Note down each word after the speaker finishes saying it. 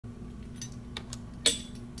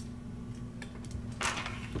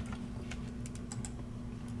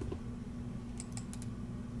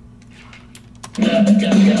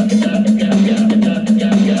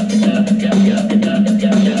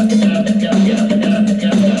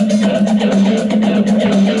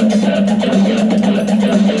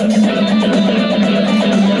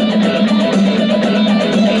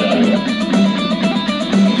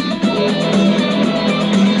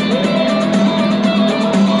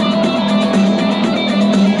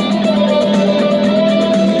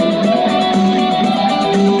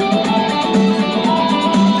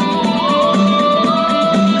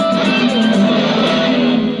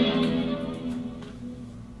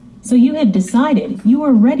So you have decided you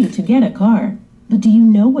are ready to get a car, but do you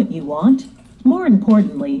know what you want? More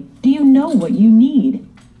importantly, do you know what you need?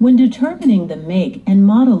 When determining the make and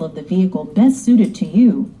model of the vehicle best suited to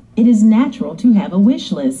you, it is natural to have a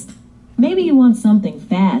wish list. Maybe you want something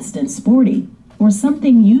fast and sporty, or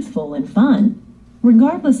something youthful and fun.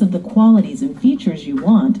 Regardless of the qualities and features you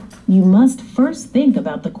want, you must first think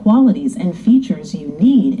about the qualities and features you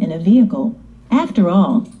need in a vehicle. After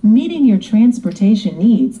all, meeting your transportation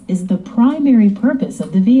needs is the primary purpose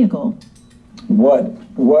of the vehicle. What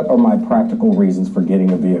are my practical reasons for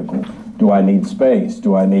getting a vehicle? Do I need space?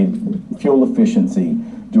 Do I need fuel efficiency?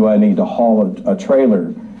 Do I need to haul a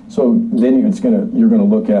trailer? So then you're gonna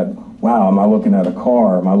look at, wow, am I looking at a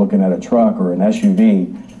car? Am I looking at a truck or an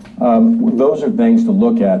SUV? Those are things to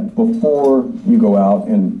look at before you go out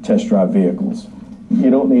and test drive vehicles. You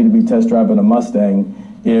don't need to be test driving a Mustang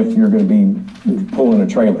if you're going to be pulling a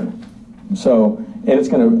trailer. So, and it's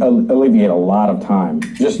going to alleviate a lot of time.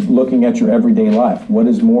 Just looking at your everyday life. What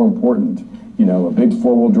is more important? You know, a big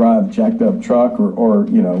four-wheel drive jacked up truck or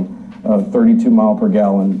you know, a 32 mile per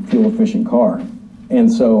gallon fuel efficient car.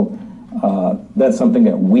 And so that's something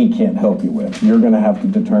that we can't help you with. You're going to have to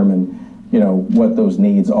determine, you know, what those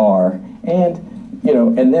needs are. And, you know,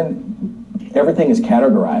 and then everything is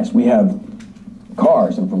categorized. We have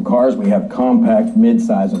cars, and from cars we have compact,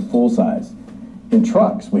 mid-size, and full-size. In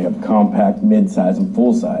trucks we have compact, mid-size, and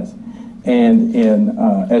full-size. And in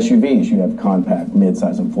SUVs you have compact,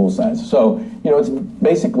 mid-size, and full-size. So, you know, it's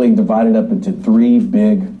basically divided up into three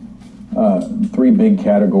big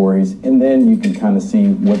categories, and then you can kind of see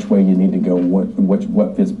which way you need to go,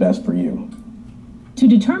 what fits best for you. To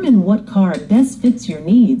determine what car best fits your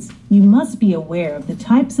needs, you must be aware of the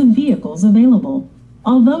types of vehicles available.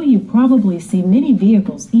 Although you probably see many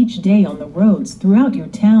vehicles each day on the roads throughout your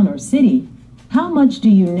town or city, how much do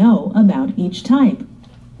you know about each type?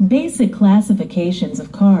 Basic classifications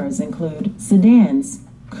of cars include sedans,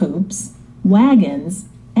 coupes, wagons,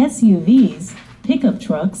 SUVs, pickup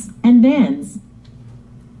trucks, and vans.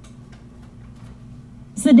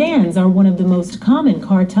 Sedans are one of the most common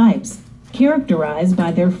car types, characterized by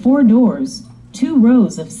their 4 doors, 2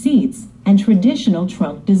 rows of seats, and traditional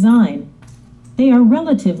trunk design. They are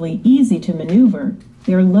relatively easy to maneuver,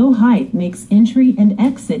 their low height makes entry and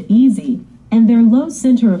exit easy, and their low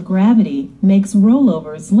center of gravity makes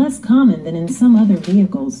rollovers less common than in some other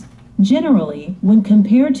vehicles. Generally, when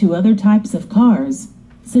compared to other types of cars,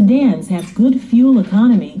 sedans have good fuel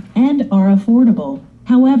economy and are affordable.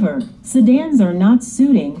 However, sedans are not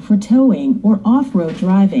suiting for towing or off-road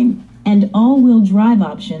driving, and all-wheel drive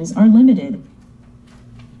options are limited.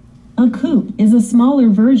 A coupe is a smaller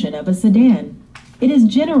version of a sedan. It is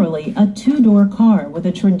generally a 2-door car with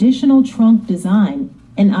a traditional trunk design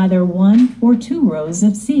and either 1 or 2 rows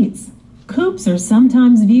of seats. Coupes are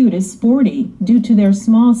sometimes viewed as sporty due to their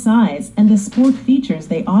small size and the sport features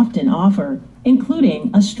they often offer,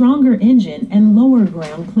 including a stronger engine and lower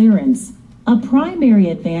ground clearance. A primary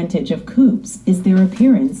advantage of coupes is their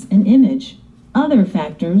appearance and image. Other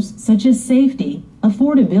factors such as safety,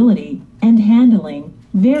 affordability, and handling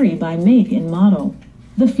vary by make and model.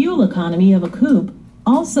 The fuel economy of a coupe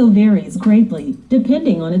also varies greatly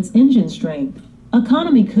depending on its engine strength.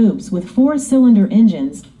 Economy coupes with 4-cylinder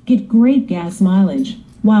engines get great gas mileage,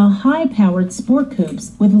 while high-powered sport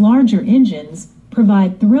coupes with larger engines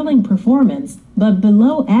provide thrilling performance but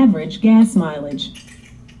below average gas mileage.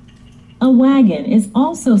 A wagon is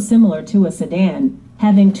also similar to a sedan,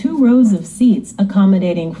 having 2 rows of seats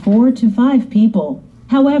accommodating 4 to 5 people.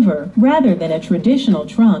 However, rather than a traditional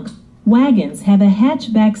trunk, wagons have a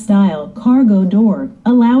hatchback-style cargo door,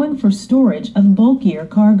 allowing for storage of bulkier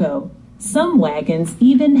cargo. Some wagons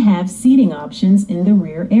even have seating options in the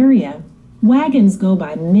rear area. Wagons go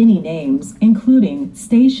by many names, including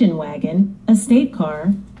station wagon, estate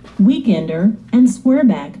car, weekender, and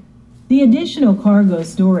squareback. The additional cargo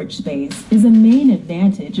storage space is a main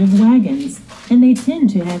advantage of wagons, and they tend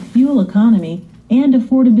to have fuel economy and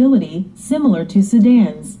affordability similar to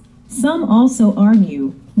sedans. Some also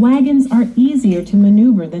argue wagons are easier to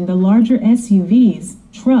maneuver than the larger SUVs,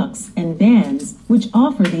 trucks, and vans, which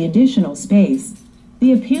offer the additional space.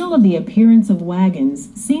 The appeal of the appearance of wagons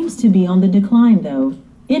seems to be on the decline, though.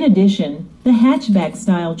 In addition, the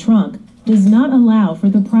hatchback-style trunk does not allow for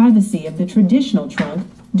the privacy of the traditional trunk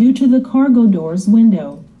due to the cargo door's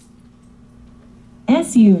window.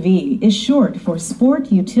 SUV is short for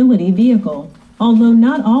Sport Utility Vehicle. Although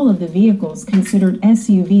not all of the vehicles considered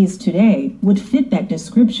SUVs today would fit that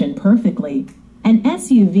description perfectly. An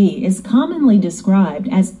SUV is commonly described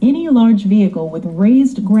as any large vehicle with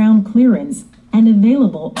raised ground clearance and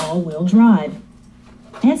available all-wheel drive.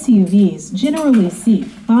 SUVs generally seat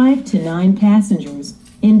 5 to 9 passengers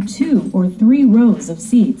in 2 or 3 rows of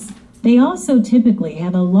seats. They also typically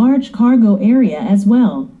have a large cargo area as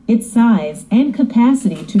well. Its size and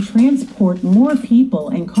capacity to transport more people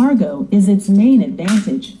and cargo is its main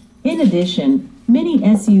advantage. In addition, many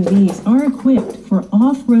SUVs are equipped for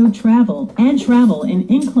off-road travel and travel in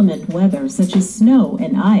inclement weather such as snow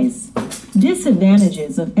and ice.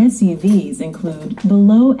 Disadvantages of SUVs include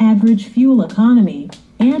below-average fuel economy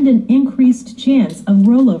and an increased chance of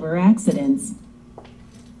rollover accidents.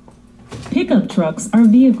 Pickup trucks are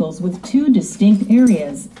vehicles with 2 distinct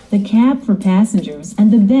areas, the cab for passengers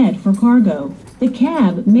and the bed for cargo. The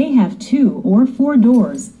cab may have 2 or 4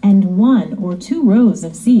 doors and 1 or 2 rows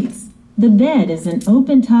of seats. The bed is an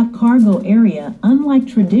open-top cargo area unlike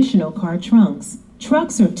traditional car trunks.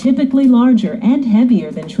 Trucks are typically larger and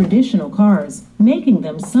heavier than traditional cars, making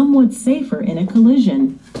them somewhat safer in a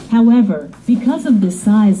collision. However, because of the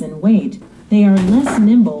size and weight, they are less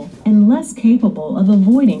nimble and less capable of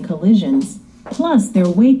avoiding collisions. Plus, their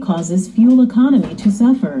weight causes fuel economy to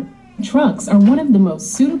suffer. Trucks are one of the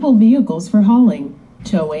most suitable vehicles for hauling,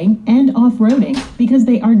 towing, and off-roading because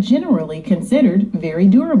they are generally considered very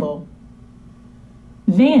durable.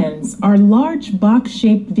 Vans are large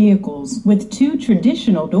box-shaped vehicles with 2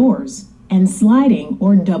 traditional doors and sliding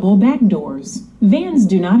or double back doors. Vans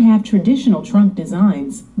do not have traditional trunk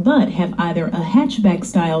designs, but have either a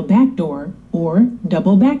hatchback-style back door or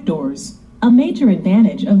double back doors. A major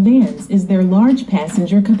advantage of vans is their large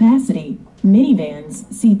passenger capacity.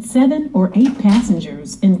 Minivans seat 7 or 8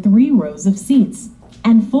 passengers in 3 rows of seats,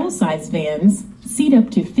 and full-size vans seat up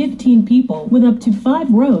to 15 people with up to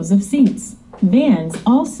 5 rows of seats. Vans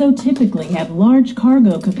also typically have large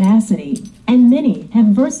cargo capacity, and many have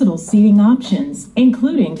versatile seating options,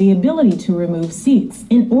 including the ability to remove seats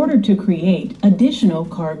in order to create additional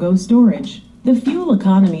cargo storage. The fuel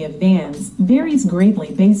economy of vans varies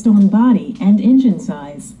greatly based on body and engine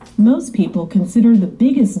size. Most people consider the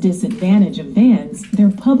biggest disadvantage of vans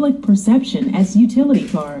their public perception as utility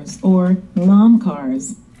cars or mom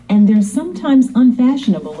cars, and their sometimes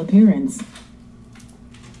unfashionable appearance.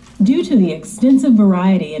 Due to the extensive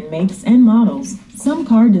variety in makes and models, some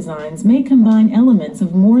car designs may combine elements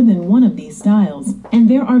of more than one of these styles, and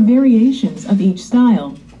there are variations of each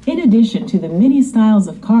style. In addition to the many styles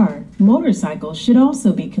of car, motorcycles should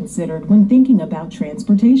also be considered when thinking about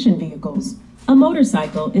transportation vehicles. A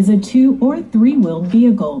motorcycle is a 2- or 3-wheeled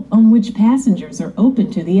vehicle on which passengers are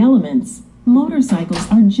open to the elements.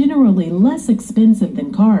 Motorcycles are generally less expensive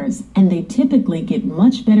than cars, and they typically get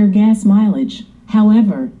much better gas mileage.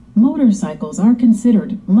 However, motorcycles are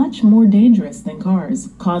considered much more dangerous than cars,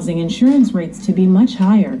 causing insurance rates to be much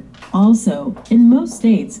higher. Also, in most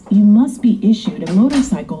states, you must be issued a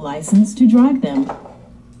motorcycle license to drive them.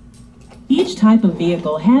 Each type of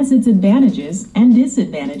vehicle has its advantages and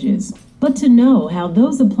disadvantages, but to know how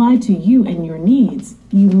those apply to you and your needs,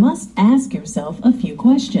 you must ask yourself a few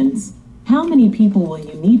questions. How many people will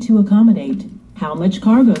you need to accommodate? How much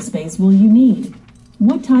cargo space will you need?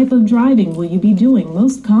 What type of driving will you be doing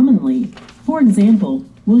most commonly? For example,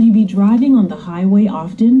 will you be driving on the highway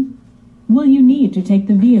often? Will you need to take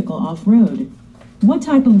the vehicle off-road? What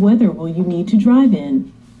type of weather will you need to drive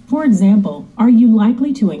in? For example, are you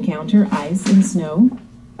likely to encounter ice and snow?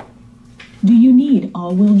 Do you need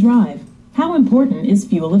all-wheel drive? How important is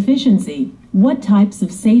fuel efficiency? What types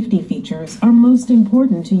of safety features are most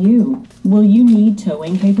important to you? Will you need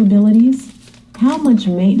towing capabilities? How much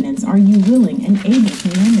maintenance are you willing and able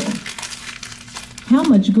to handle? How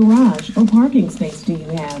much garage or parking space do you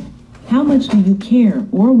have? How much do you care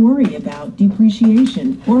or worry about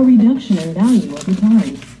depreciation or reduction in value over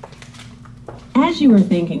time? As you are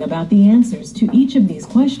thinking about the answers to each of these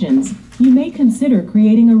questions, you may consider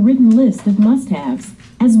creating a written list of must-haves,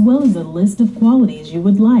 as well as a list of qualities you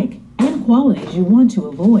would like and qualities you want to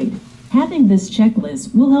avoid. Having this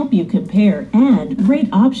checklist will help you compare and rate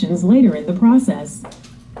options later in the process.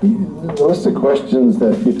 The list of questions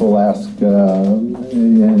that people ask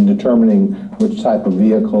in determining which type of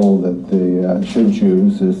vehicle that they should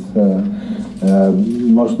choose is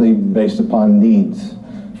mostly based upon needs.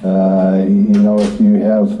 You know, if you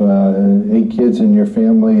have 8 kids in your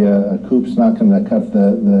family, a coupe's not going to cut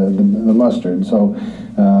the mustard. So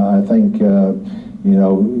I think, you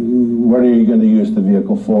know, what are you going to use the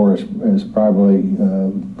vehicle for is probably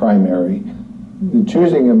primary.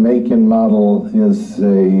 Choosing a make and model is a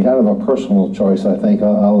kind of a personal choice. I think a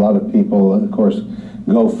lot of people, of course,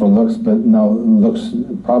 go for looks, but no, looks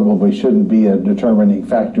probably shouldn't be a determining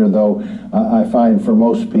factor, though I find for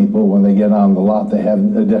most people when they get on the lot, they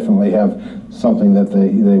definitely have something that they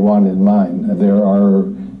want in mind. There are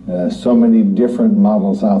so many different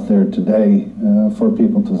models out there today for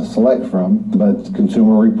people to select from, but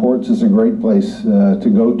Consumer Reports is a great place to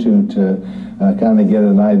go to kind of get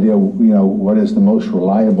an idea, you know, what is the most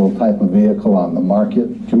reliable type of vehicle on the market.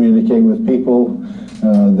 Communicate with people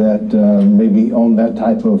that maybe own that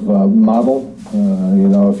type of model. You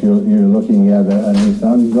know, if you're looking at a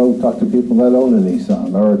Nissan, go talk to people that own a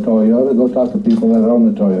Nissan, or a Toyota, go talk to people that own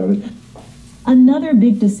a Toyota. Another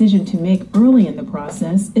big decision to make early in the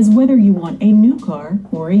process is whether you want a new car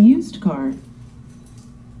or a used car.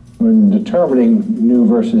 When determining new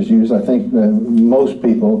versus used, I think that most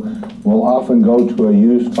people will often go to a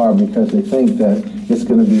used car because they think that it's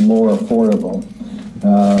going to be more affordable.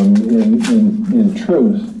 In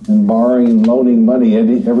truth, in borrowing and loaning money,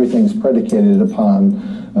 everything's predicated upon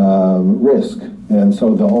risk. And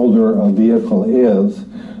so the older a vehicle is,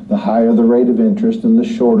 the higher the rate of interest and the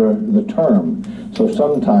shorter the term. So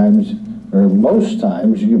sometimes, or most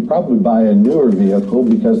times, you can probably buy a newer vehicle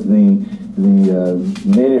because the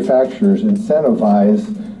manufacturers incentivize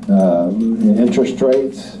interest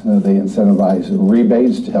rates, they incentivize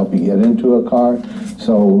rebates to help you get into a car.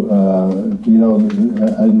 So, you know,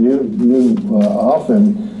 a new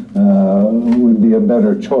often would be a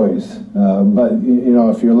better choice. But, you know,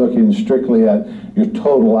 if you're looking strictly at your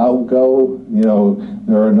total outgo, you know,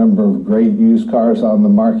 there are a number of great used cars on the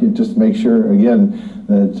market. Just make sure, again,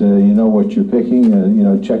 that you know what you're picking. You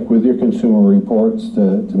know, check with your Consumer Reports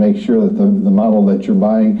to make sure that the model that you're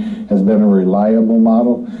buying has been a reliable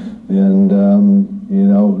model. And, you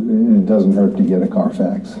know, it doesn't hurt to get a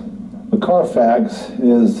Carfax. The Carfax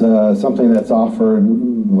is something that's offered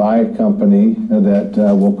by a company that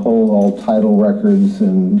will pull all title records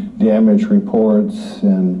and damage reports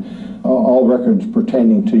and all records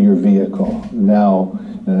pertaining to your vehicle. Now,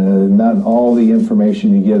 not all the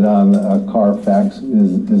information you get on a Carfax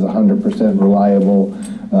is 100% reliable,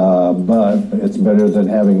 but it's better than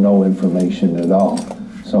having no information at all.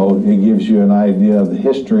 So it gives you an idea of the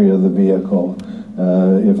history of the vehicle.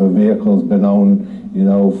 If a vehicle has been owned, you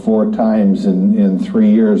know, 4 times in 3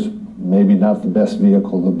 years, maybe not the best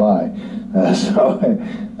vehicle to buy. So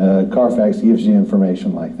Carfax gives you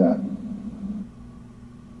information like that.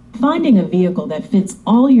 Finding a vehicle that fits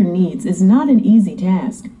all your needs is not an easy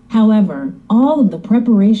task. However, all of the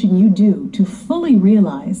preparation you do to fully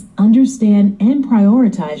realize, understand, and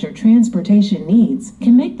prioritize your transportation needs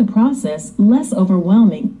can make the process less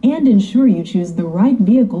overwhelming and ensure you choose the right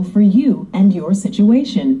vehicle for you and your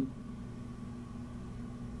situation.